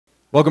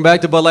Welcome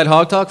back to Bud Light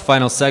Hog Talk,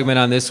 final segment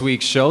on this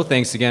week's show.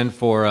 Thanks again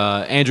for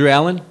Andrew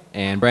Allen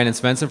and Brandon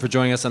Svensson for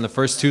joining us on the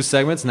first two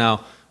segments.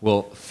 Now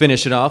we'll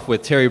finish it off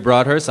with Terry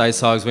Broadhurst,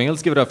 IceHogs wing.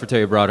 Let's give it up for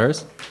Terry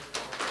Broadhurst.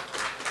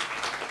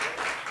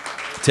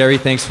 Terry,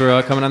 thanks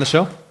for coming on the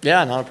show.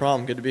 Yeah, not a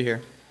problem. Good to be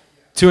here.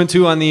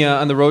 2-2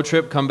 on the road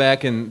trip, come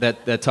back and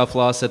that tough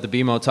loss at the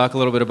BMO. Talk a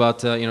little bit about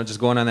just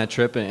going on that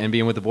trip and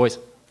being with the boys.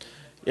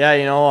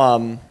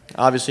 Yeah,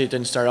 obviously it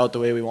didn't start out the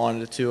way we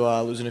wanted it to,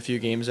 losing a few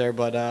games there,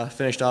 but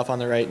finished off on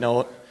the right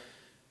note.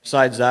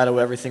 Besides that,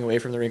 everything away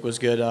from the rink was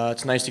good.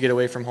 It's nice to get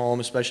away from home,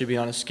 especially being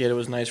on a skid. It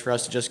was nice for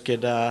us to just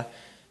get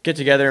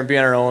together and be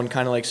on our own,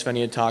 kind of like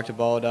Svenny had talked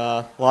about.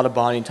 A lot of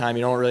bonding time.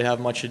 You don't really have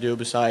much to do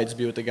besides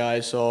be with the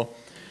guys, so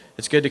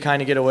it's good to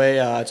kind of get away.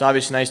 It's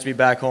obviously nice to be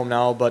back home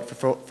now, but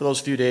for those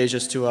few days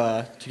just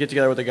to get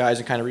together with the guys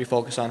and kind of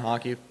refocus on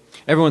hockey.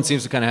 Everyone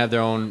seems to kind of have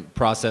their own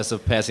process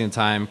of passing the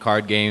time,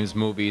 card games,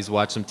 movies,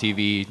 watch some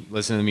TV,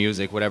 listen to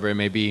music, whatever it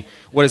may be.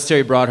 What does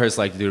Terry Broadhurst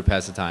like to do to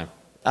pass the time?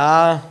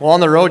 Well, on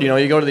the road,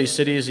 you go to these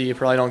cities that you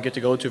probably don't get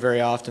to go to very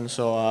often,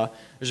 so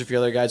there's a few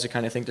other guys that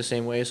kind of think the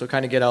same way. So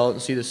kind of get out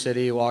and see the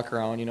city, walk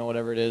around,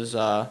 whatever it is.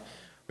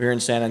 We were in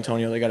San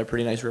Antonio. They got a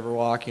pretty nice river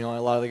walk. A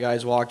lot of the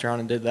guys walked around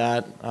and did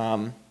that.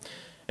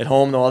 At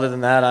home, though, other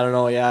than that, I don't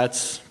know. Yeah,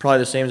 it's probably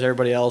the same as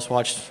everybody else.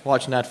 Watch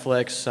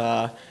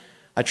Netflix.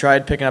 I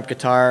tried picking up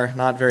guitar,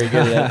 not very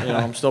good at it.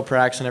 I'm still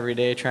practicing every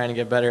day, trying to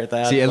get better at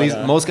that. See, at least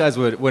most guys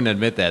wouldn't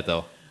admit that,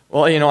 though.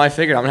 Well, I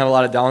figured I'm going to have a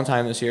lot of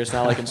downtime this year. It's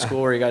not like in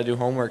school where you got to do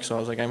homework, so I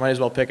was like, I might as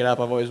well pick it up.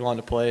 I've always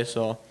wanted to play,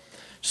 so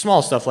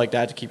small stuff like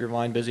that to keep your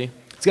mind busy.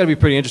 It's got to be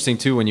pretty interesting,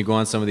 too, when you go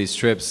on some of these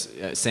trips.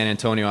 San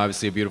Antonio,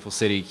 obviously a beautiful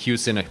city.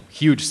 Houston, a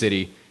huge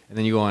city. And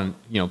then you go on,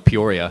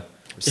 Peoria.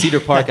 Cedar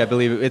Park, I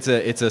believe, it's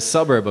a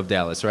suburb of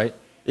Dallas, right?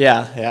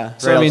 Yeah.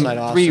 So,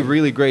 right, three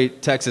really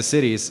great Texas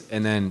cities,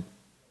 and then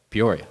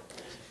Peoria.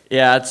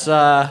 Yeah, it's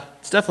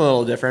definitely a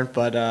little different,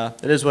 but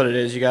it is what it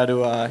is. You got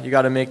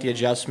to make the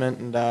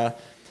adjustment,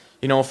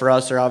 and for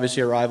us, they're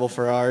obviously a rival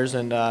for ours,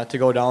 and to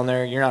go down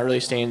there, you're not really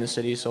staying in the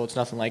city, so it's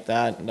nothing like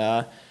that.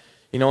 And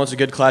it's a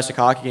good classic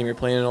hockey game. You're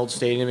playing in an old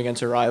stadium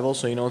against a rival,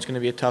 so it's going to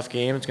be a tough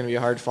game. It's going to be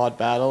a hard-fought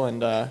battle,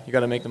 and you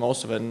got to make the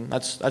most of it. And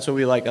that's what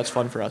we like. That's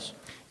fun for us.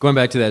 Going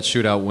back to that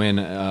shootout win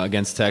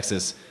against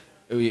Texas,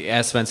 we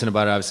asked Svensson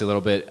about it obviously a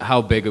little bit.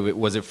 How big of it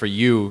was it for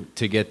you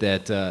to get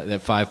that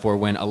 5-4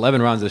 win? 11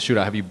 rounds of the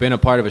shootout. Have you been a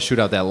part of a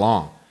shootout that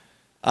long?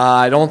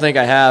 I don't think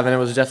I have, and it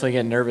was definitely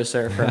getting nervous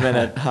there for a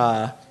minute.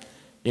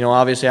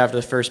 Obviously after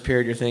the first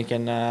period, you're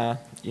thinking,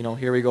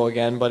 here we go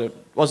again. But it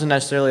wasn't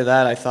necessarily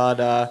that. I thought,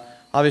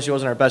 obviously it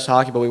wasn't our best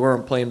hockey, but we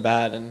weren't playing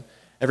bad, and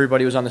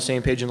everybody was on the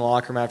same page in the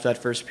locker room after that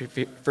first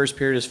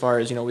period as far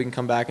as, we can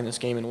come back in this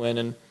game and win.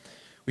 And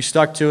we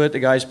stuck to it. The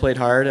guys played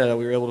hard.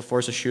 We were able to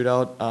force a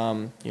shootout.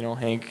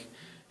 Hank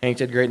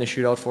did great in the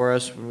shootout for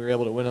us. We were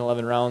able to win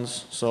 11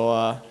 rounds.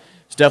 So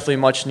it's definitely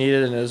much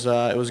needed, and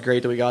it was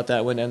great that we got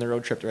that win to end the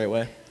road trip the right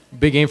way.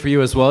 Big game for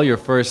you as well. Your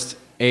first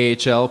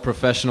AHL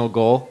professional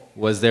goal.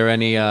 Was there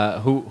any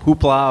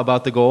hoopla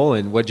about the goal,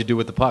 and what did you do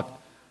with the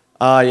puck?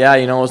 Yeah,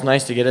 it was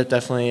nice to get it.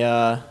 Definitely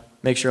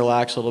makes you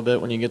relax a little bit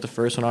when you get the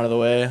first one out of the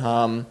way.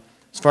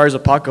 As far as the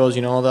puck goes,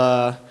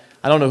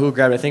 I don't know who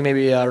grabbed it. I think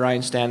maybe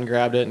Ryan Stanton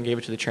grabbed it and gave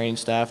it to the training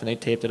staff, and they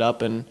taped it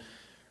up and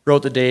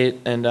wrote the date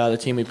and the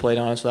team we played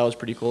on. So that was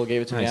pretty cool.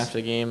 Gave it to me after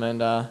the game,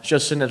 and it's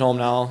just sitting at home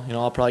now.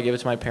 I'll probably give it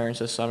to my parents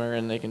this summer,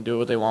 and they can do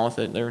what they want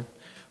with it. They're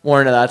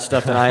more into that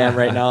stuff than I am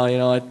right now.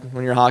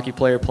 When you're a hockey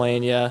player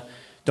playing,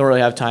 don't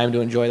really have time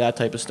to enjoy that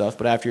type of stuff.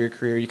 But after your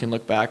career, you can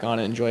look back on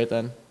it and enjoy it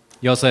then.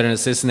 You also had an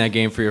assist in that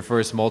game for your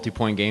first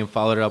multi-point game.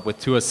 Followed it up with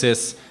 2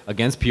 assists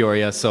against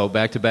Peoria. So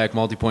back-to-back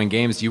multi-point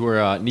games. You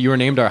were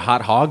named our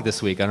hot hog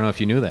this week. I don't know if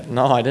you knew that.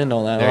 No, I didn't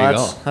know that. There you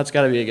go. That's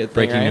got to be a good thing,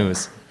 Breaking right?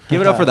 news.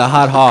 Give it up for the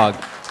hot hog,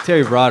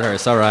 Terry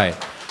Broadhurst. All right.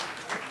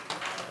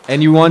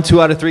 And you won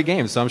 2 out of 3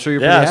 games, so I'm sure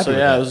you're pretty happy with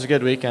that. It was a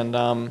good weekend.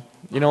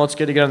 It's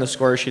good to get on the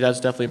score sheet. That's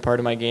definitely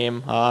part of my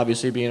game.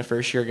 Obviously, being a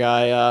first-year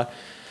guy.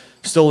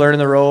 Still learning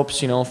the ropes,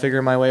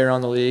 figuring my way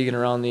around the league and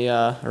around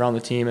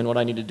the team and what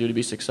I need to do to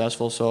be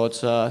successful. So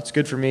it's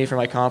good for me, for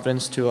my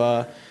confidence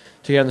to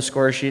get on the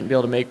score sheet and be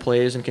able to make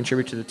plays and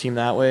contribute to the team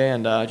that way,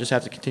 and just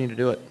have to continue to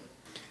do it.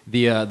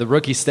 The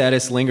rookie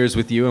status lingers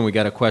with you, and we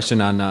got a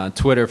question on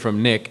Twitter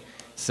from Nick.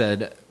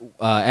 Said,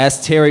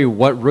 ask Terry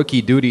what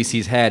rookie duties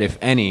he's had, if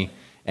any,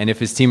 and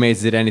if his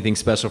teammates did anything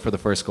special for the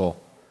first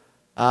goal.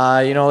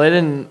 They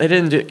didn't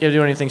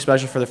do anything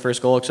special for the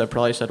first goal, except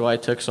probably said why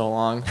it took so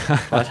long.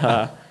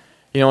 But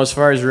as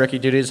far as rookie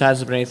duties, it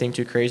hasn't been anything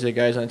too crazy. The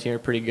guys on the team are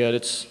pretty good.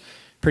 It's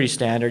pretty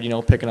standard,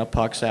 picking up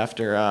pucks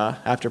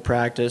after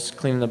practice,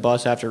 cleaning the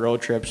bus after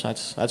road trips.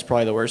 That's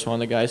probably the worst one.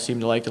 The guys seem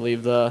to like to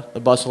leave the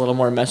bus a little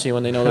more messy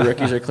when they know the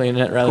rookies are cleaning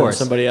it rather than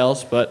somebody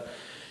else. But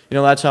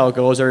that's how it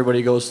goes.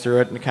 Everybody goes through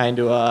it, and kind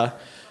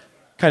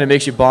of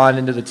makes you bond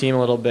into the team a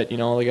little bit.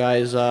 The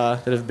guys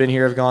that have been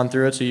here have gone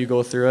through it, so you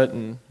go through it,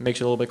 and it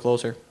makes you a little bit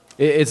closer.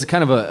 It's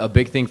kind of a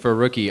big thing for a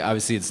rookie.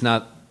 Obviously, it's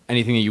not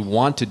anything that you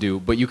want to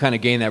do, but you kind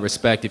of gain that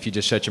respect if you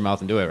just shut your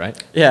mouth and do it,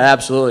 right? Yeah,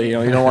 absolutely.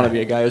 You don't want to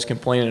be a guy who's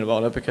complaining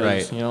about it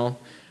because,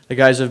 right. The the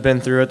guys have been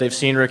through it. They've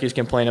seen rookies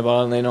complain about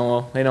it, and they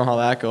know how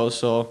that goes.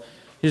 So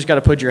you just got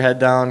to put your head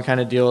down, kind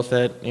of deal with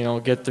it,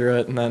 get through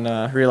it, and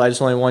then realize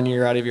it's only 1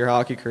 year out of your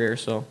hockey career.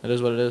 So it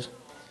is what it is.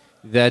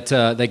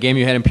 That game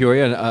you had in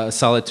Peoria, a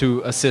solid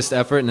 2-assist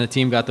effort, and the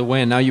team got the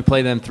win. Now you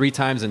play them 3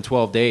 times in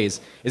 12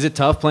 days. Is it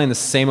tough playing the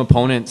same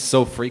opponent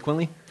so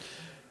frequently?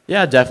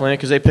 Yeah, definitely,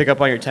 because they pick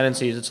up on your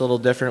tendencies. It's a little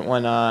different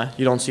when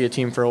you don't see a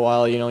team for a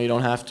while. You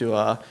don't have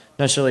to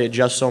necessarily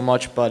adjust so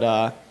much,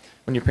 but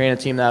when you're playing a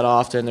team that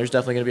often, there's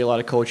definitely going to be a lot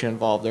of coaching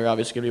involved. They're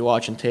obviously going to be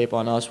watching tape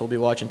on us. We'll be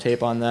watching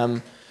tape on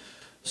them.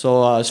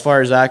 So as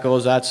far as that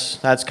goes,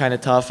 that's kind of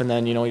tough. And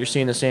then, you're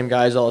seeing the same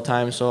guys all the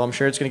time. So I'm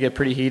sure it's going to get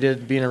pretty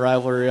heated being a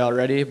rivalry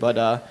already.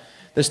 But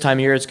this time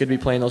of year, it's good to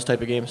be playing those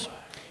type of games.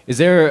 Is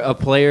there a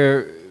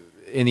player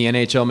in the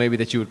NHL maybe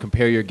that you would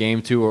compare your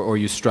game to or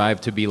you strive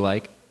to be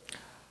like?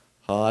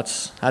 Oh,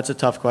 that's a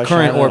tough question.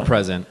 Current or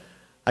present?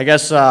 I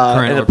guess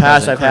in the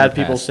past I've had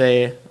people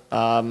say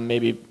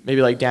maybe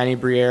like Danny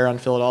Briere on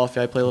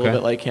Philadelphia. I play a little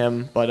bit like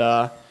him.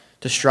 But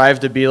to strive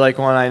to be like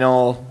one, I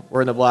know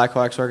we're in the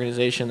Blackhawks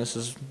organization. This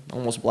is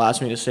almost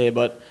blasphemy to say,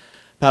 but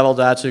Pavel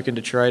Datsyuk in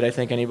Detroit, I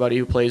think anybody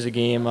who plays a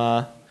game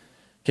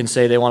can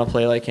say they want to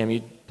play like him. He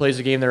plays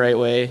the game the right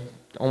way,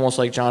 almost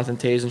like Jonathan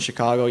Toews in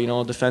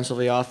Chicago.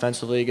 Defensively,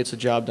 offensively, gets the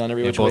job done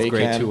every which way he can.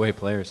 Both great two-way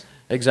players.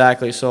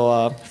 Exactly.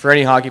 So for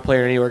any hockey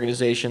player in any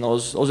organization,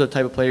 those are the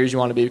type of players you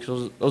want to be,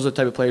 because those are the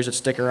type of players that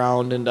stick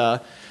around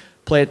and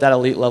play at that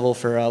elite level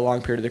for a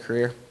long period of their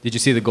career. Did you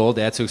see the goal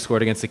Datsyuk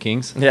scored against the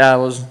Kings? Yeah, it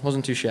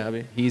wasn't too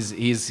shabby.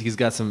 He's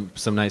got some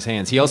nice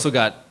hands. He also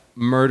got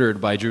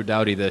murdered by Drew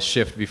Doughty the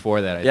shift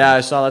before that.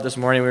 I saw that this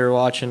morning. We were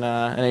watching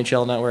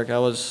NHL Network.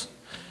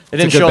 They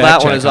didn't show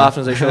that one as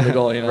often as they showed the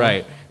goal.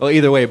 Right. Well,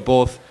 either way,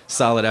 both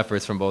solid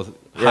efforts from both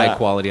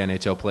high-quality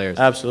NHL players.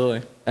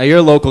 Absolutely. You're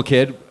a local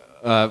kid,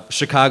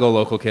 Chicago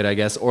local kid, I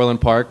guess. Orland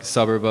Park,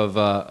 suburb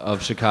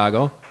of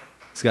Chicago.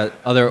 It's got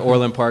other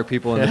Orland Park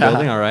people in the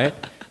building. All right.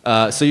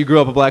 So you grew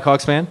up a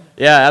Blackhawks fan?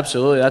 Yeah,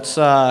 absolutely. That's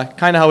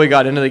kind of how we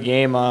got into the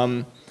game.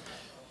 My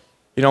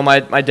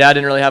dad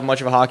didn't really have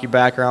much of a hockey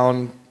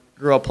background.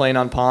 Grew up playing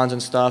on ponds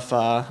and stuff.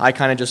 I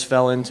kind of just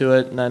fell into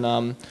it. And then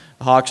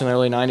the Hawks in the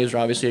early 90s were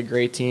obviously a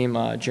great team.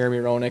 Jeremy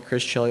Roenick,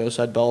 Chris Chelios,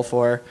 Ed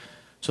Belfour.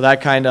 So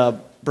that kind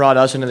of brought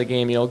us into the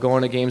game,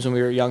 going to games when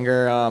we were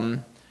younger.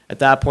 At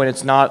that point,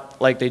 it's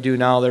not like they do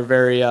now. They're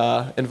very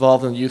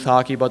involved in youth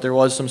hockey, but there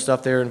was some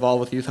stuff they were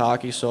involved with youth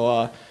hockey.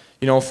 So,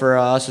 for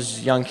us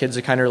as young kids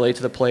to kind of relate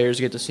to the players,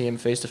 get to see them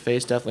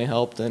face-to-face definitely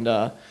helped. And,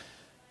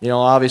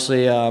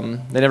 obviously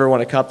they never won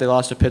a cup. They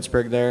lost to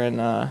Pittsburgh there,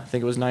 and I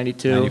think it was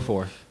 92.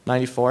 94.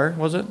 94,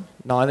 was it?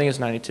 No, I think it's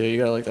 92. You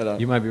got to look that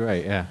up. You might be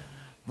right, yeah.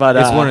 But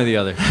it's one or the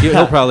other.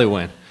 He'll probably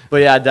win.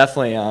 But, yeah,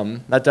 definitely.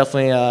 That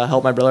definitely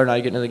helped my brother and I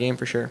get into the game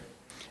for sure.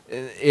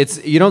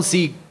 You don't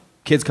see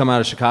kids come out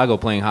of Chicago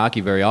playing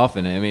hockey very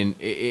often. I mean,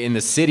 in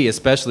the city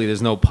especially,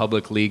 there's no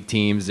public league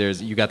teams.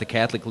 You got the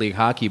Catholic League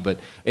hockey, but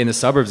in the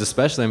suburbs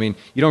especially, I mean,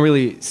 you don't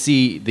really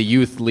see the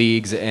youth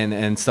leagues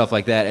and stuff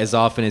like that as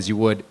often as you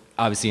would,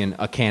 obviously, in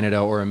a Canada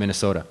or a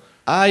Minnesota.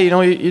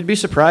 You'd be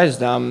surprised.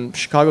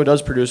 Chicago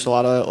does produce a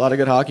lot of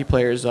good hockey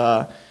players.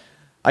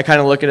 I kind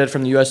of look at it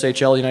from the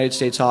USHL, United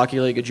States Hockey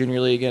League, a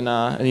junior league in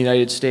the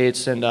United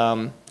States, and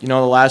the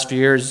last few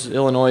years,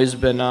 Illinois has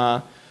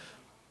been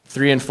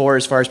 3 and 4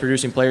 as far as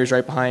producing players,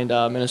 right behind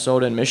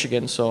Minnesota and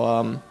Michigan.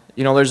 So,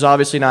 there's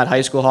obviously not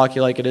high school hockey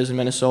like it is in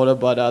Minnesota,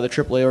 but the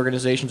AAA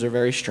organizations are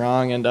very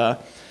strong. And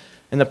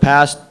in the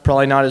past,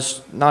 probably not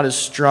as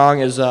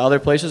strong as other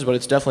places, but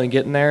it's definitely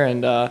getting there.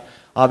 And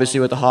obviously,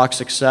 with the Hawks'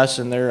 success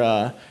and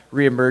their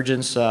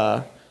reemergence,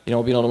 being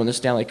able to win the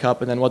Stanley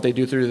Cup, and then what they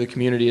do through the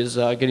community is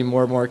getting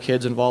more and more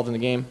kids involved in the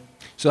game.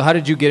 So how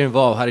did you get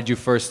involved? How did you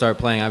first start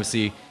playing?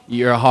 Obviously,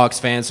 you're a Hawks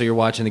fan, so you're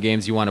watching the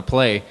games you want to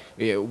play.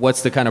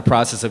 What's the kind of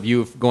process of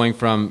you going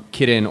from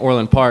kid in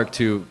Orland Park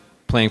to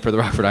playing for the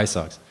Rockford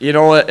IceHogs?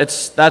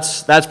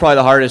 That's probably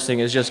the hardest thing,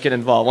 is just get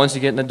involved. Once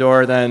you get in the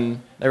door,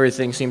 then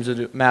everything seems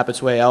to map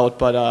its way out.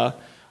 But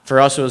for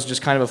us, it was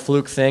just kind of a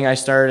fluke thing. I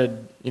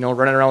started,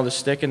 running around with a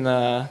stick in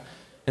the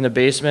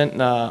basement.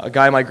 And, a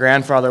guy my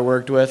grandfather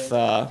worked with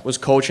was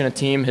coaching a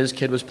team his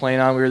kid was playing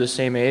on. We were the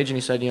same age, and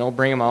he said,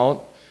 bring him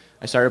out.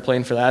 I started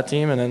playing for that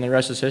team, and then the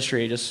rest is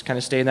history. Just kind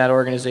of stayed in that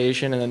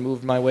organization and then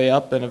moved my way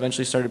up and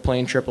eventually started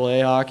playing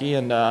AAA hockey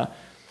and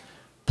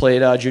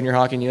played junior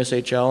hockey in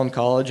USHL in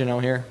college and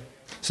out here.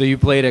 So you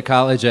played at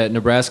college at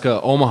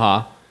Nebraska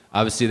Omaha.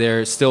 Obviously,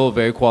 they're still a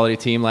very quality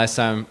team. Last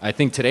time, I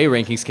think today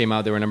rankings came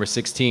out, they were number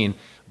 16.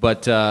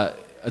 But a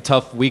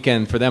tough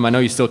weekend for them. I know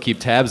you still keep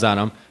tabs on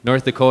them.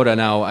 North Dakota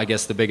now, I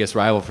guess, the biggest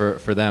rival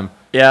for them.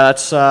 Yeah,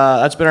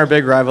 that's been our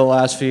big rival the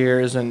last few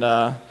years, and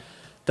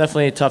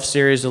definitely a tough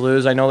series to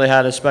lose. I know they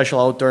had a special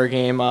outdoor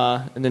game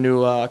in the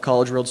new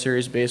College World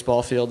Series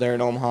baseball field there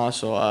in Omaha,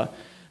 so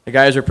the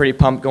guys are pretty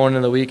pumped going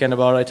into the weekend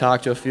about it. I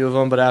talked to a few of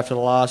them, but after the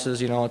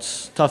losses,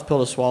 it's a tough pill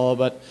to swallow,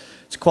 but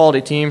it's a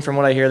quality team. From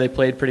what I hear, they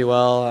played pretty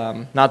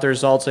well. Not the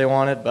results they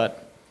wanted,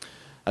 but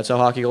that's how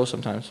hockey goes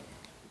sometimes.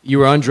 You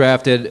were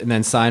undrafted and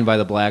then signed by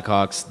the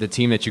Blackhawks, the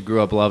team that you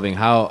grew up loving.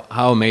 How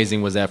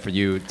amazing was that for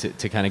you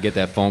to kind of get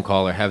that phone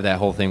call or have that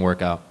whole thing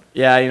work out?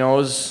 Yeah, it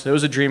was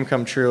a dream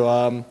come true.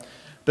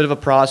 Bit of a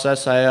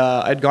process.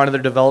 I'd gone to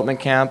their development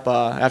camp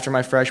after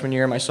my freshman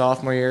year, my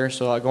sophomore year.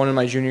 So going into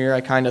my junior year,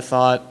 I kind of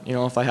thought,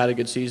 if I had a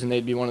good season,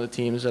 they'd be one of the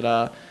teams that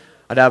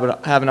I'd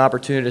have an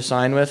opportunity to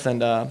sign with.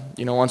 And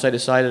once I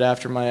decided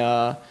after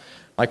my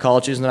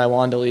college season that I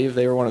wanted to leave,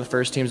 they were one of the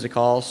first teams to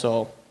call.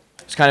 So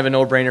it's kind of a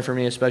no-brainer for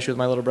me, especially with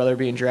my little brother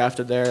being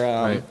drafted there.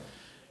 Right.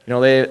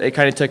 They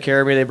kind of took care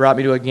of me. They brought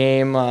me to a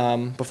game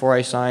before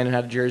I signed and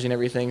had a jersey and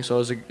everything. So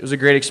it was a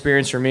great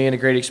experience for me and a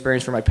great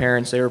experience for my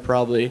parents. They were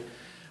probably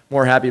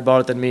more happy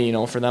about it than me.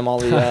 For them, all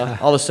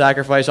the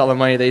sacrifice, all the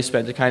money they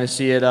spent to kind of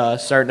see it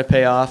starting to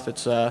pay off.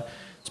 It's a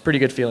pretty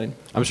good feeling.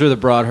 I'm sure the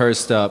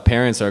Broadhurst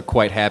parents are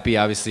quite happy.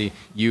 Obviously,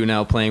 you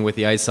now playing with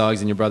the IceHogs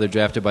and your brother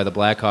drafted by the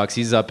Blackhawks.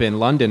 He's up in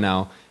London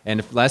now.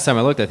 And last time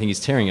I looked, I think he's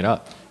tearing it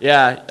up.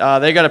 Yeah,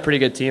 they got a pretty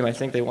good team. I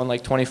think they won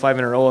like 25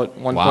 in a row at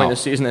one point in the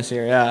season this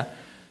year. Yeah,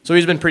 so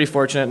he's been pretty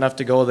fortunate enough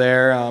to go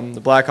there.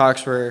 The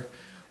Blackhawks were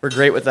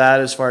great with that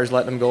as far as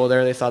letting him go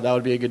there. They thought that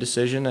would be a good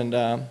decision,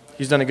 and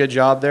he's done a good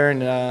job there,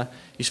 and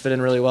he's fit in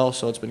really well.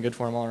 So it's been good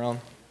for him all around.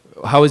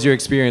 How was your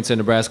experience in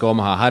Nebraska,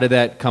 Omaha? How did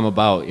that come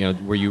about?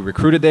 Were you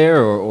recruited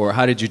there, or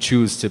how did you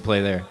choose to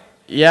play there?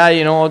 Yeah,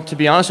 to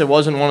be honest, it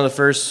wasn't one of the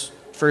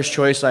first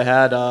choice I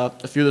had. A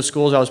few of the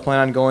schools I was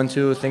planning on going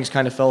to, things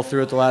kind of fell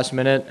through at the last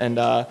minute, and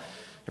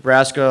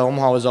Nebraska,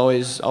 Omaha was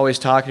always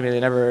talking to me. They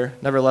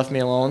never left me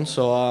alone.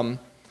 So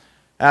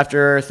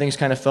after things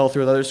kind of fell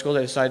through with other schools,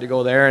 I decided to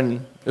go there,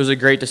 and it was a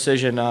great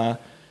decision.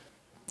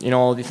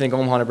 You think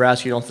Omaha,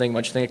 Nebraska, you don't think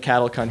much. You think of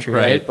cattle country,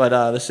 right? But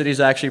the city's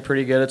actually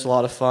pretty good. It's a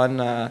lot of fun.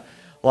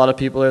 A lot of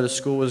people there. The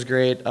school was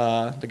great.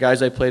 The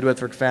guys I played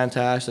with were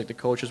fantastic. The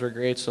coaches were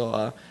great.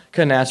 So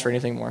couldn't ask for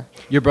anything more.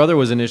 Your brother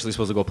was initially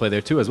supposed to go play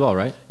there too as well,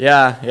 right?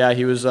 Yeah.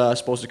 He was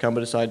supposed to come,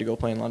 but decided to go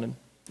play in London.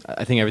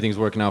 I think everything's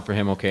working out for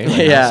him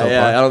okay. Yeah.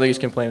 I don't think he's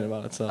complaining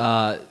about it. So.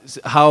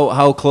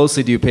 How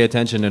closely do you pay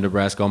attention to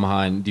Nebraska,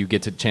 Omaha, and do you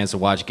get a chance to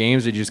watch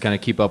games, or do you just kind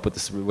of keep up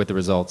with the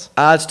results?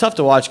 It's tough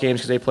to watch games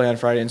because they play on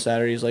Friday and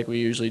Saturdays like we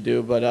usually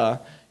do. But a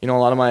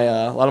lot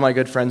of my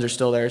good friends are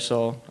still there,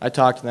 so I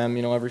talk to them,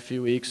 every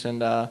few weeks,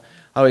 and I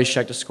always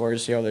check the scores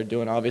to see how they're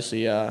doing.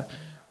 Obviously,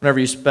 whenever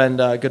you spend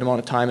a good amount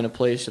of time in a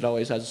place, it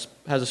always has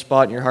a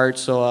spot in your heart.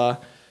 So,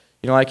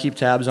 I keep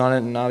tabs on it,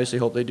 and obviously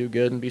hope they do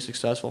good and be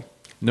successful.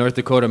 North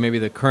Dakota, maybe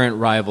the current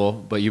rival,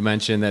 but you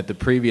mentioned that the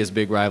previous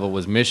big rival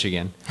was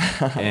Michigan.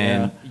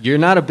 And You're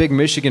not a big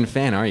Michigan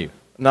fan, are you?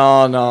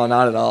 No,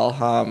 not at all.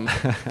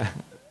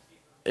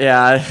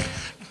 Yeah,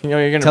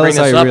 you're going to bring this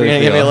up. You're going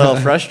to get me a little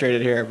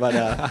frustrated here. But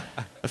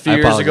a few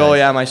years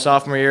ago, my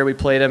sophomore year, we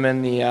played them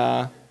in the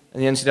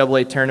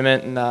NCAA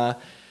tournament, and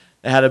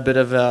they had a bit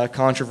of a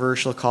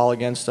controversial call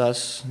against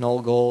us. No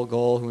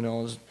goal, who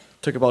knows.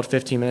 Took about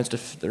 15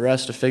 minutes the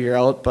rest to figure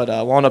out, but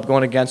wound up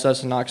going against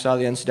us and knocked us out of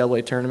the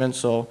NCAA tournament.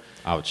 So,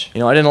 ouch. I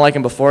didn't like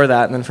him before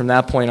that, and then from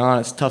that point on,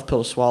 it's a tough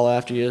pill to swallow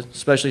after you,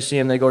 especially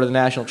seeing they go to the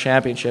national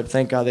championship.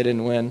 Thank God they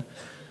didn't win.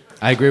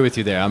 I agree with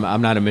you there.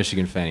 I'm not a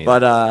Michigan fan either.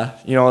 But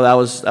that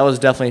was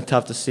definitely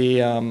tough to see.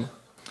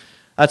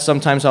 That's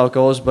sometimes how it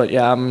goes. But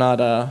yeah, I'm not.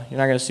 You're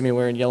not going to see me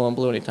wearing yellow and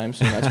blue anytime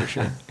soon. That's for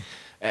sure.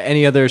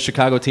 Any other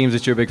Chicago teams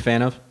that you're a big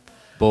fan of?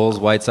 Bulls,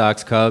 White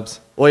Sox, Cubs?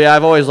 Well, yeah,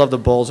 I've always loved the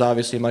Bulls,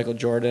 obviously, Michael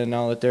Jordan.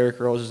 Now that Derrick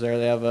Rose is there,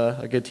 they have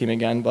a good team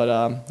again. But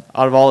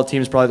out of all the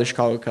teams, probably the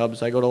Chicago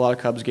Cubs. I go to a lot of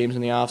Cubs games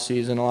in the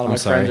off-season. A lot of my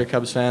friends are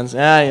Cubs fans.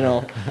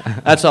 Yeah,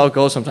 that's how it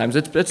goes sometimes.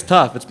 It's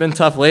tough. It's been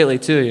tough lately,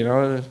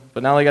 too,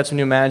 But now they got some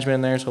new management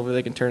in there, so hopefully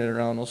they can turn it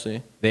around. We'll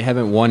see. They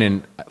haven't won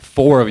in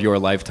 4 of your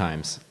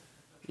lifetimes.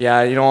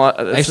 Yeah, you know what?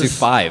 Actually,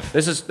 5.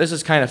 This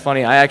is kind of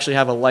funny. I actually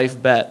have a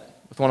life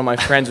bet with one of my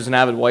friends who's an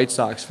avid White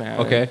Sox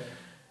fan. Okay.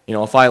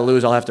 If I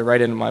lose, I'll have to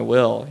write into my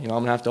will. I'm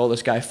going to have to owe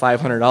this guy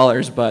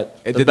 $500.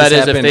 But the bet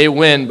is if they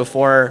win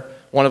before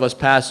one of us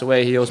pass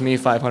away, he owes me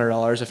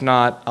 $500. If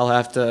not, I'll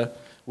have to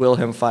will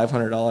him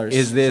 $500.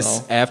 Is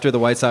this after the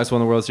White Sox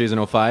won the World Series in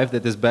 2005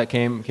 that this bet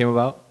came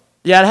about?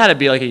 Yeah, it had to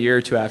be like a year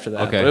or 2 after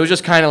that. Okay. But it was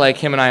just kind of like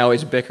him and I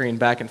always bickering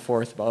back and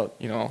forth about,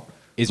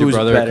 Is your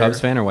brother a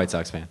Cubs fan or White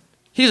Sox fan?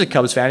 He's a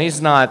Cubs fan.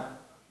 He's not,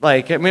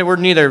 both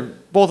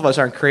of us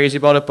aren't crazy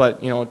about it,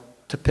 but,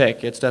 to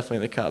pick, it's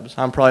definitely the Cubs.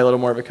 I'm probably a little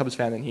more of a Cubs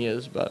fan than he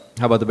is. But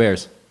how about the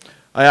Bears?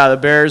 Yeah, the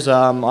Bears,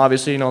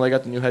 obviously, they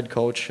got the new head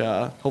coach.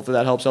 Hopefully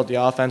that helps out the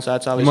offense.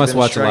 That's obviously you must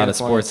watch a lot of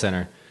Sports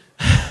Center.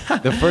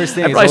 The first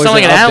thing I probably sound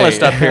like an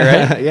analyst up here,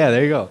 right? Yeah,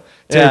 there you go.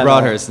 Terry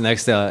Broadhurst,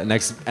 next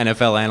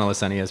NFL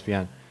analyst on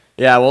ESPN.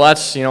 Yeah, well,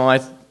 that's,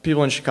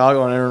 people in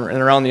Chicago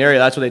and around the area,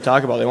 that's what they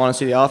talk about. They want to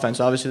see the offense.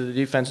 Obviously, the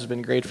defense has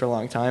been great for a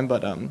long time,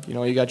 but,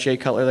 you got Jay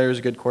Cutler there who's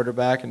a good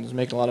quarterback and is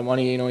making a lot of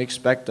money.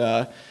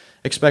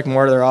 Expect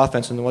more of their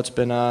offense than what's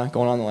been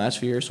going on the last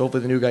few years. So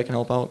hopefully the new guy can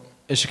help out.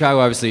 Chicago,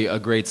 obviously a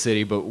great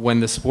city, but when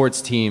the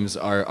sports teams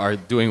are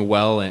doing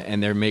well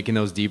and they're making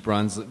those deep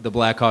runs, the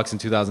Blackhawks in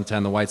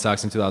 2010, the White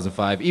Sox in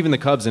 2005, even the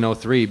Cubs in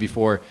 2003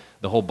 before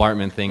the whole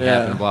Bartman thing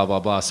happened, blah, blah,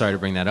 blah. Sorry to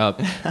bring that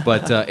up.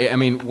 But, I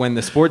mean, when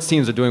the sports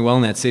teams are doing well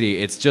in that city,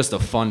 it's just a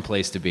fun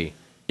place to be.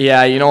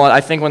 Yeah, you know what?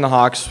 I think when the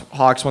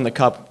Hawks won the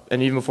Cup,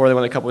 and even before they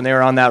won the Cup, when they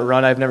were on that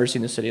run, I've never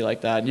seen the city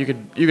like that. You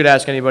could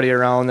ask anybody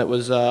around that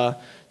was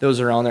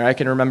around there. I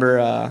can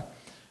remember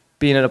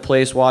being at a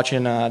place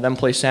watching them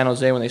play San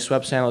Jose when they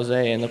swept San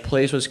Jose, and the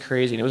place was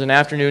crazy. And it was an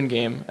afternoon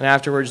game, and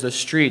afterwards the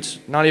streets,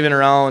 not even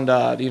around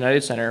the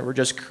United Center, were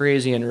just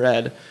crazy and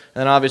red. And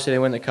then obviously they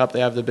win the Cup. They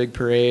have the big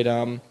parade.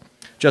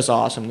 Just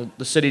awesome.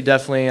 The city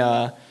definitely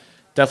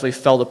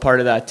felt a part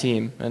of that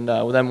team, and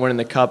with them winning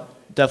the Cup,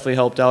 definitely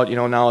helped out. You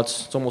know, now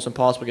it's almost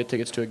impossible to get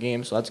tickets to a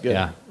game, so that's good.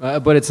 Yeah,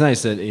 but it's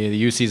nice that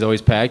the UC is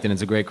always packed, and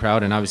it's a great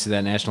crowd, and obviously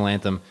that national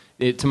anthem,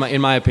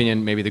 in my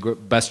opinion, maybe the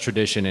best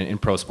tradition in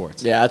pro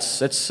sports. Yeah, it's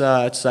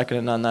second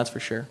to none, that's for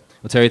sure.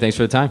 Well, Terry, thanks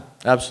for the time.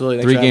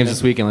 Absolutely. 3 games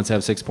this weekend. Let's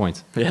have 6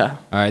 points. Yeah.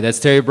 All right, that's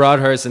Terry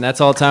Broadhurst, and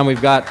that's all the time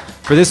we've got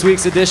for this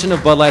week's edition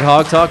of Bud Light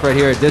Hog Talk right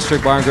here at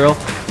District Barn Grill.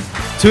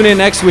 Tune in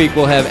next week.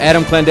 We'll have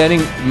Adam Clendenning,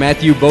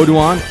 Matthew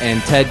Baudouin,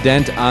 and Ted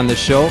Dent on the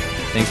show.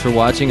 Thanks for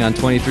watching on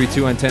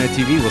 23.2 Antenna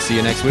TV. We'll see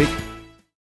you next week.